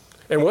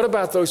 And what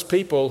about those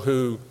people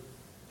who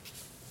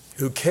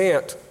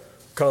can't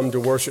come to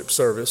worship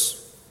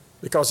service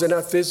because they're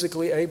not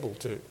physically able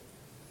to?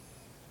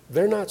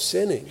 They're not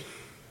sinning.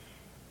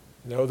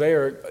 No,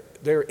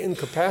 they're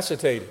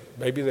incapacitated.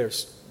 Maybe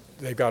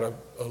they've got a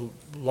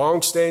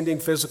long-standing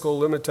physical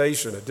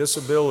limitation, a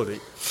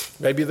disability.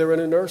 Maybe they're in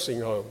a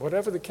nursing home.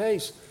 Whatever the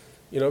case,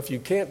 if you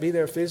can't be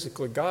there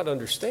physically, God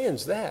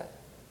understands that.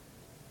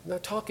 I'm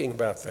not talking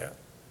about that.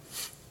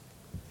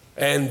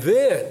 And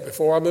then,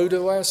 before I move to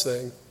the last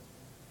thing,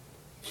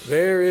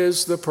 there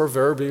is the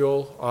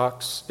proverbial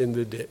ox in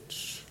the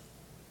ditch.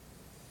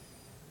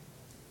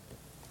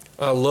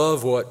 I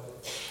love what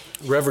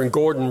Reverend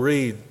Gordon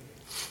Reed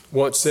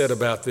once said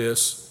about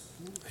this.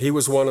 He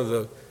was one of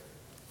the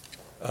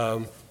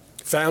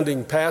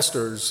founding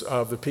pastors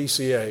of the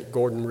PCA,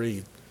 Gordon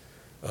Reed,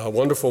 a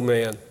wonderful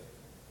man.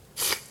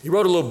 He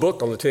wrote a little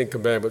book on the Ten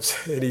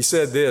Commandments, and he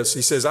said this.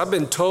 He says, "I've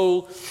been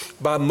told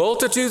by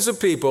multitudes of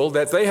people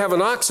that they have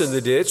an ox in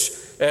the ditch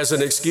as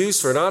an excuse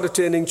for not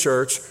attending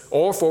church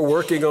or for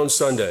working on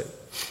Sunday.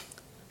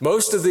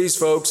 Most of these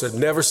folks have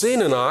never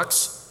seen an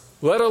ox,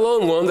 let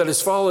alone one that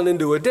has fallen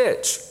into a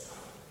ditch.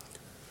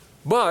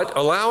 But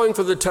allowing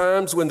for the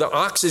times when the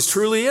ox is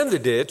truly in the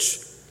ditch,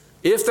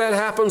 if that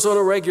happens on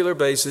a regular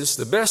basis,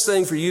 the best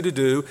thing for you to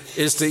do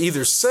is to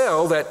either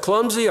sell that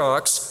clumsy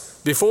ox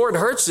before it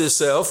hurts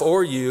itself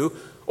or you,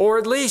 or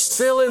at least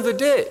fill in the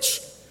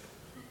ditch,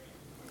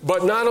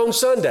 but not on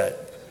Sunday."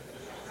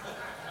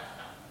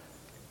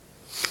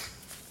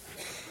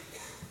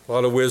 A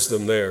lot of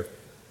wisdom there.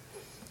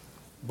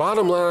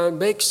 Bottom line,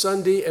 make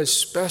Sunday as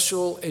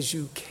special as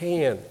you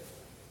can.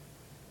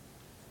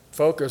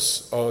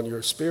 Focus on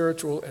your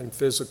spiritual and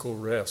physical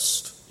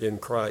rest in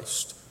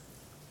Christ.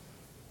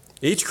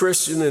 Each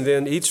Christian and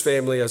then each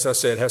family, as I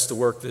said, has to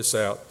work this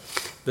out.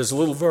 There's a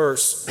little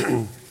verse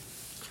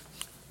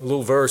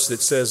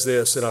that says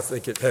this, and I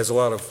think it has a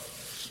lot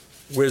of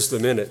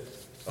wisdom in it.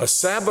 "A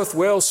Sabbath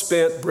well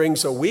spent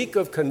brings a week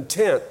of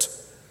content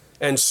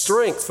and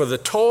strength for the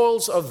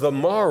toils of the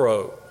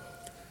morrow.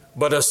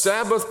 But a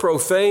Sabbath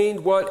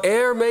profaned,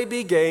 whate'er may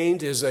be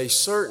gained, is a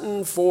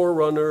certain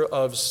forerunner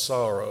of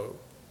sorrow."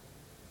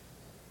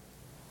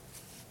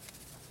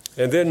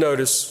 And then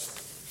notice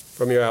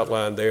from your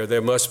outline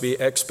there must be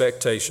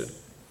expectation.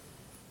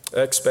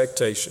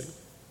 Expectation.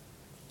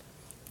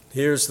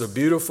 Here's the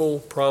beautiful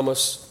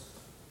promise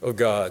of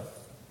God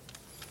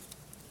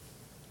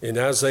in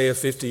Isaiah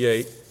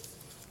 58,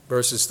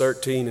 verses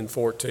 13 and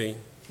 14.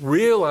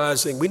 We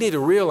need to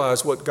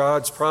realize what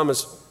God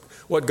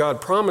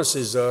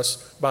promises us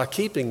by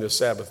keeping the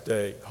Sabbath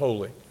day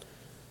holy.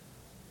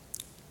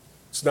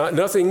 It's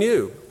nothing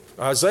new.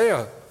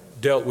 Isaiah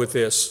dealt with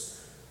this,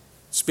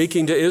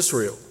 speaking to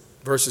Israel,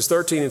 verses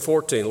 13 and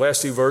 14,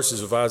 last two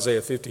verses of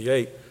Isaiah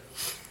 58.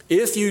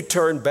 "If you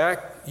turn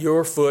back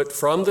your foot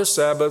from the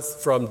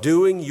Sabbath, from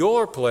doing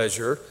your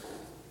pleasure,"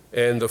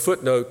 and the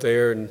footnote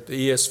there in the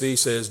ESV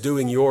says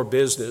doing your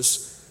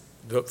business,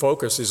 the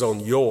focus is on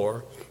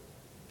your,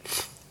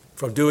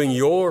 "from doing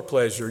your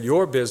pleasure,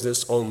 your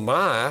business on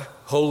my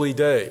holy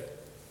day."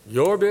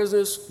 Your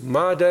business,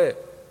 my day.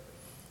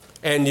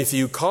 "And if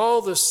you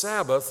call the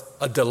Sabbath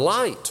a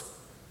delight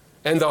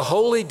and the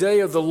holy day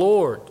of the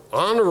Lord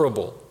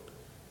honorable,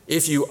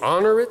 if you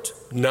honor it,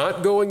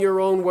 not going your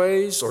own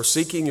ways or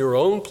seeking your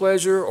own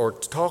pleasure or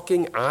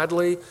talking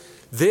idly,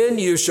 Then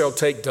you shall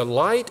take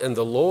delight in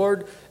the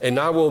Lord, and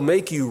I will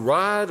make you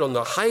ride on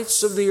the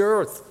heights of the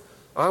earth.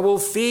 I will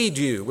feed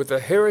you with the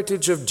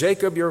heritage of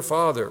Jacob your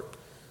father,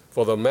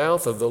 for the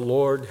mouth of the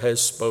Lord has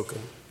spoken.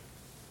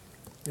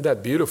 Isn't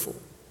that beautiful?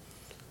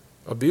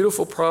 A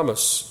beautiful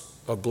promise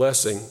of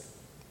blessing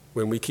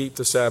when we keep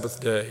the Sabbath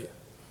day.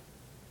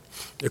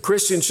 The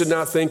Christian should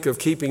not think of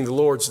keeping the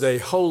Lord's day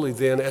holy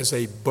then as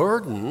a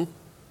burden.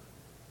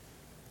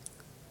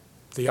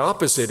 The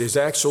opposite is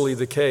actually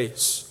the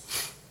case.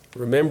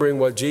 Remembering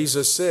what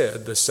Jesus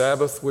said, the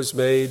Sabbath was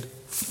made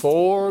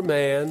for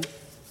man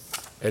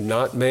and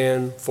not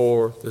man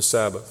for the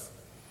Sabbath.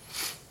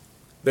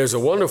 There's a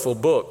wonderful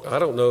book. I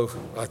don't know,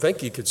 I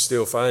think you could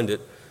still find it.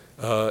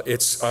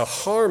 It's a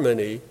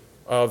harmony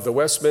of the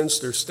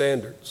Westminster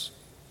Standards.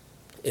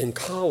 In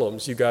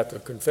columns, you got the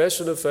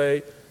Confession of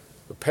Faith,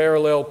 the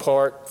parallel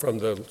part from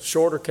the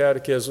shorter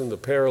catechism, the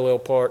parallel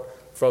part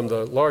from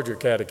the larger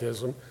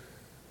catechism,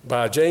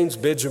 by James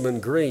Benjamin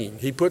Green.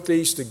 He put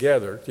these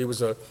together. He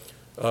was a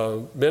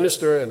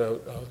minister and a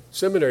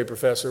seminary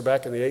professor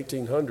back in the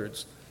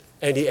 1800s,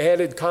 and he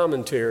added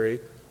commentary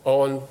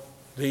on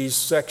these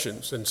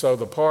sections. And so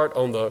the part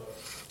on the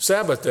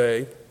Sabbath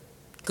day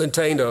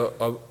contained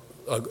a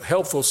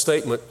helpful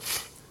statement.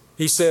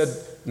 He said,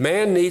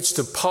 man needs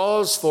to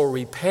pause for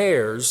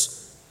repairs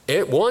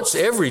once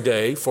every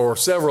day for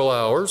several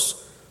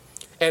hours,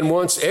 and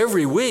once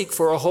every week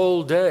for a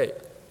whole day.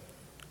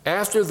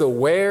 After the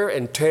wear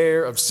and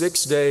tear of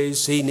 6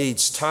 days, he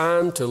needs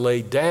time to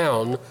lay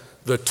down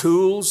the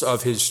tools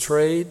of his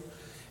trade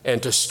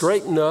and to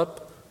straighten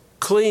up,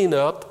 clean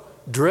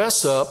up,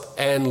 dress up,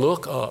 and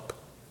look up.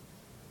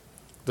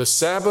 The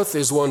Sabbath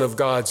is one of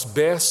God's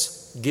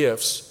best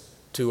gifts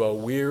to a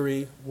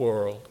weary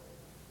world.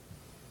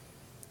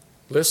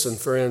 Listen,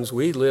 friends,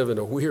 we live in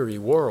a weary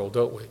world,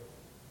 don't we?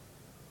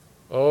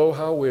 Oh,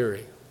 how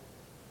weary.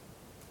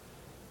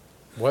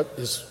 What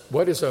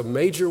is a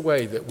major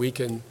way that we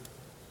can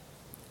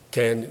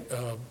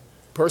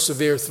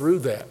persevere through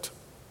that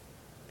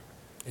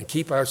and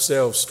keep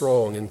ourselves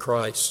strong in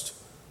Christ?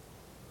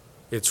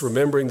 It's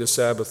remembering the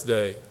Sabbath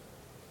day.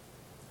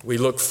 We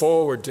look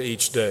forward to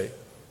each day.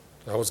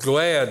 I was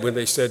glad when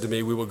they said to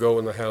me, we will go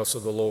in the house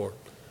of the Lord.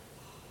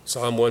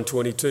 Psalm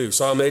 122,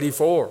 Psalm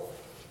 84.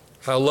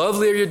 How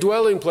lovely are your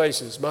dwelling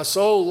places. My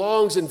soul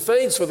longs and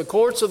faints for the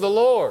courts of the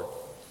Lord.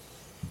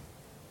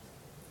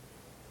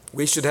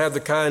 We should have the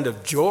kind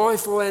of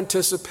joyful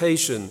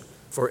anticipation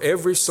for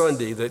every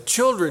Sunday that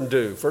children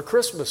do for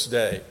Christmas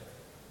Day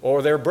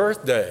or their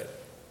birthday.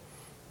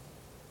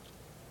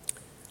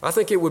 I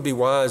think it would be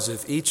wise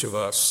if each of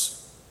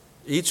us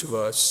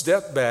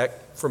step back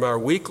from our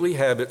weekly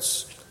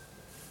habits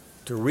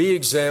to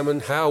re-examine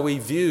how we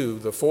view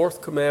the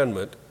fourth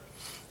commandment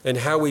and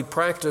how we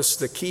practice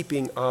the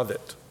keeping of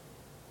it.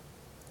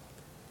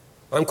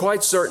 I'm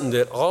quite certain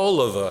that all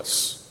of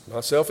us,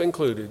 myself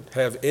included,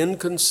 have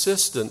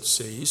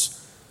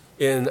inconsistencies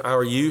in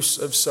our use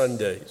of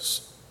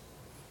Sundays.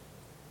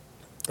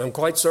 I'm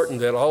quite certain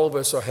that all of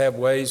us have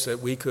ways that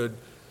we could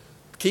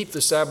keep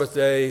the Sabbath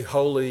day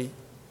holy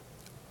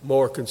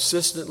more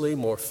consistently,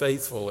 more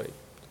faithfully.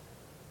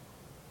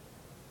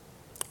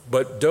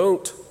 But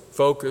don't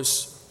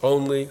focus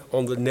only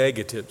on the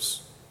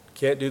negatives.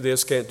 Can't do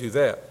this, can't do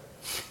that.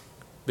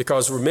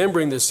 Because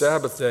remembering the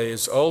Sabbath day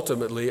is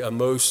ultimately a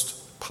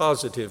most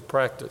positive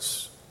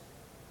practice.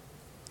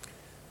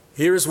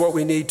 Here's what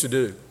we need to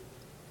do.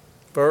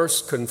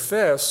 First,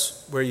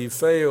 confess where you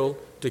fail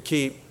to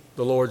keep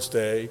the Lord's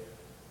day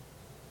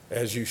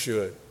as you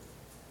should.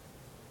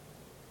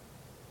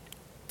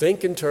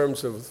 Think in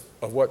terms of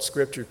what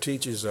Scripture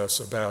teaches us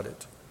about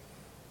it.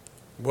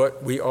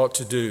 What we ought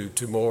to do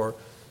to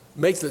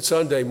make the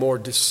Sunday more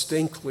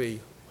distinctly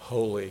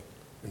holy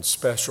and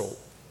special.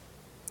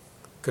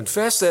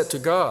 Confess that to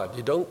God.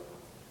 You don't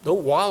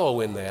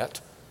wallow in that.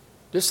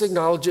 Just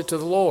acknowledge it to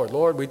the Lord.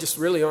 Lord, we just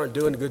really aren't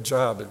doing a good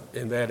job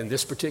in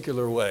this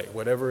particular way,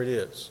 whatever it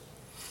is.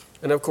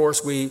 And of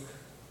course, we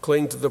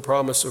cling to the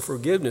promise of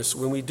forgiveness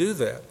when we do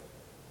that.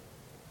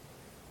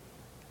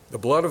 The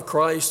blood of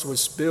Christ was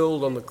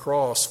spilled on the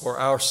cross for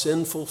our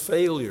sinful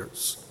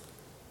failures.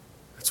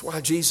 That's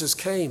why Jesus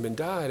came and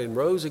died and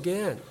rose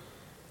again,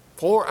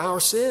 for our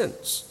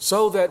sins,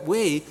 so that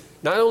we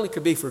not only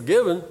could be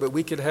forgiven, but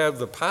we could have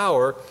the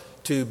power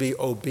to be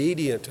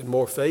obedient and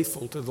more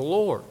faithful to the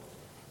Lord.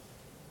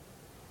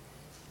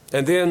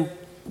 And then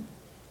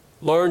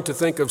learn to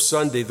think of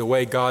Sunday the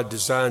way God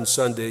designed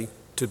Sunday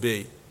to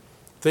be.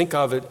 Think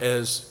of it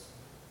as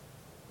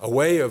a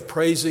way of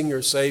praising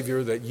your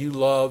Savior that you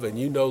love and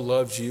you know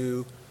loves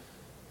you,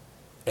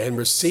 and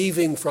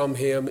receiving from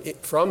Him,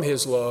 from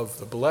His love,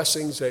 the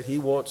blessings that He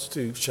wants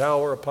to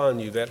shower upon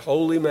you, that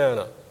holy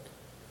manna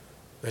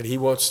that He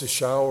wants to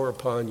shower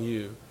upon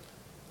you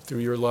through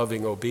your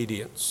loving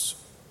obedience.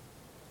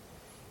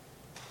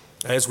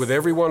 As with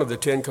every one of the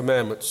 10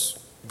 Commandments,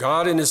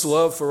 God in His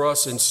love for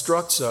us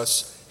instructs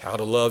us how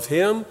to love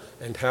Him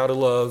and how to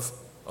love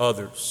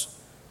others.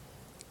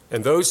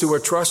 And those who are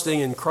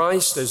trusting in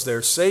Christ as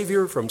their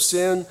Savior from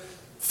sin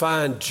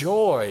find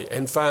joy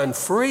and find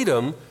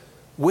freedom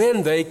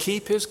when they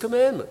keep his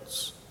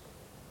commandments.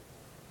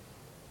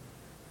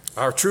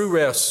 Our true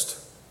rest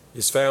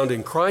is found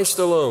in Christ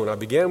alone. I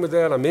began with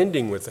that, I'm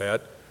ending with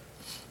that.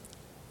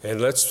 And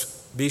let's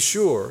be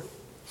sure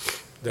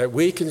that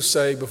we can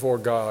say before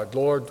God,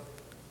 Lord,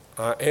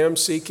 I am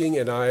seeking,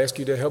 and I ask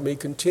you to help me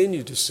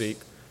continue to seek,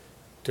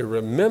 to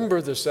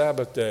remember the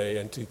Sabbath day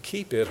and to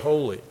keep it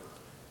holy.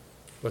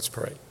 Let's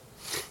pray.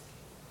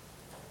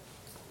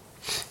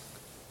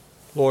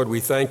 Lord, we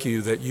thank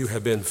you that you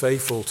have been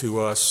faithful to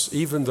us,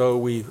 even though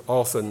we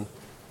often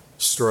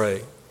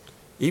stray,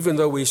 even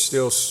though we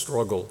still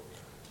struggle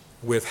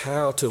with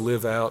how to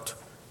live out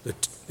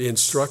the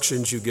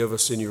instructions you give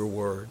us in your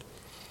word.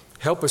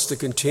 Help us to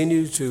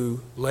continue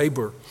to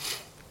labor,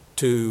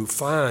 to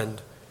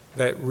find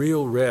that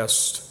real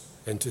rest,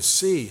 and to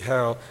see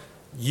how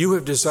you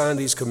have designed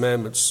these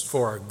commandments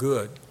for our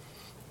good.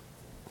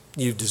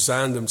 You've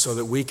designed them so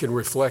that we can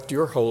reflect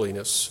your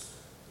holiness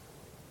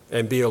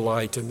and be a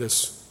light in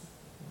this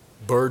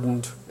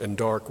burdened and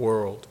dark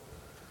world.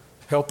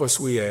 Help us,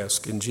 we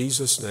ask. In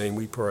Jesus' name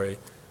we pray.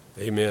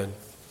 Amen.